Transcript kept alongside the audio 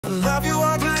I love you,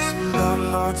 Audrey, our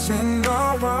hearts in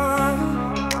our run.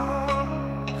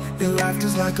 Your life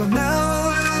is like a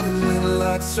melody, it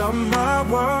lights up my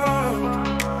world.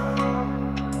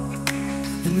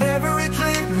 In every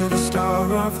dream, you're the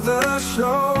star of the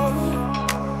show.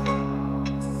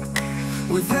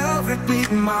 With every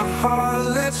beat, my heart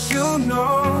lets you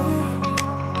know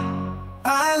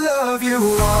I love you,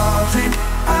 Audrey,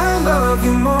 I love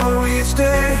you more each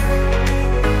day.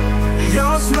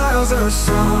 Your smile's a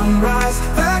sunrise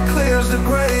that clears the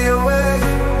gray away.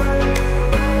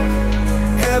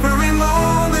 Every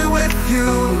moment with you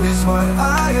is what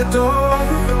I adore.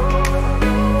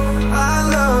 I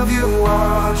love you,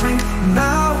 Audrey,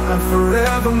 now and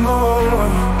forevermore.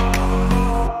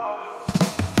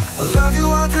 I love you,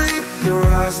 Audrey, your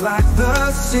eyes like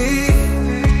the sea.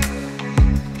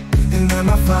 In them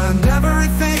I find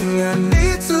everything I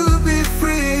need to be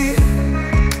free.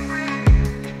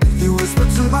 You whisper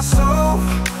to my soul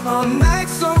on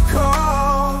nights so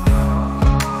cold.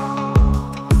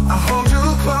 I hold you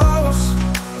close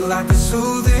like a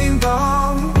soothing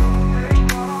balm.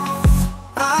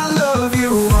 I love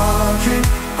you, Audrey,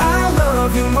 I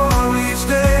love you more each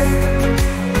day.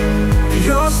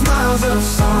 Your smile's a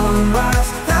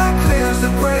sunrise that clears the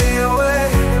gray away.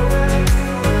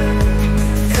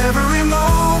 Every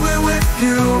moment with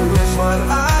you is what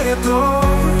I adore.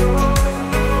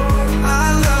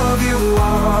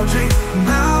 Audrey,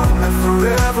 now and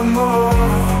forevermore.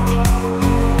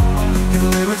 Your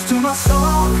lyrics to my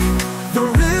song, the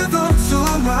rhythm to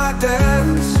my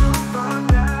dance.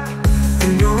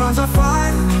 In your arms I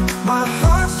find my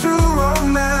heart's true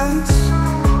romance.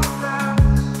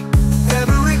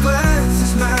 Every glance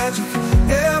is magic,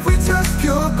 every touch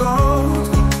pure gold.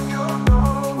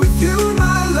 With you,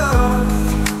 my love,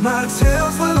 my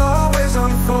tales will always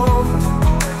unfold.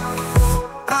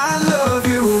 I love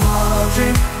you,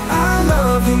 Audrey, I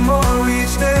love you more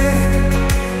each day.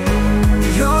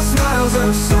 Your smile's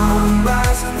a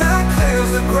sunrise that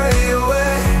clears the gray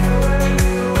away.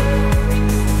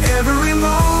 Every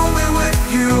moment with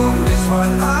you is what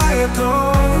I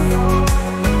adore.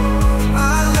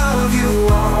 I love you,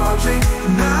 Audrey,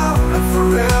 now and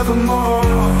forevermore.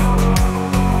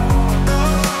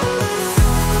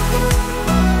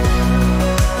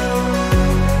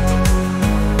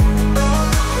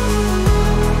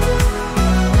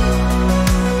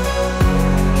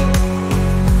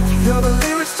 You're the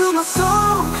lyrics to my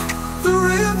song, the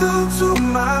rhythm to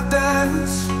my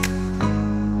dance.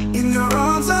 In your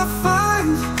arms I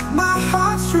find my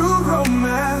heart's true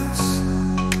romance.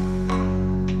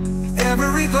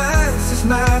 Every glance is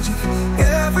magic,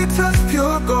 every touch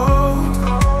pure gold.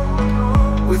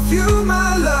 With you,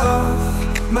 my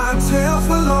love, my tales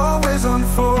will always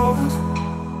unfold.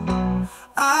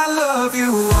 I love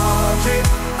you, Audrey,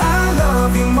 I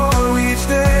love you more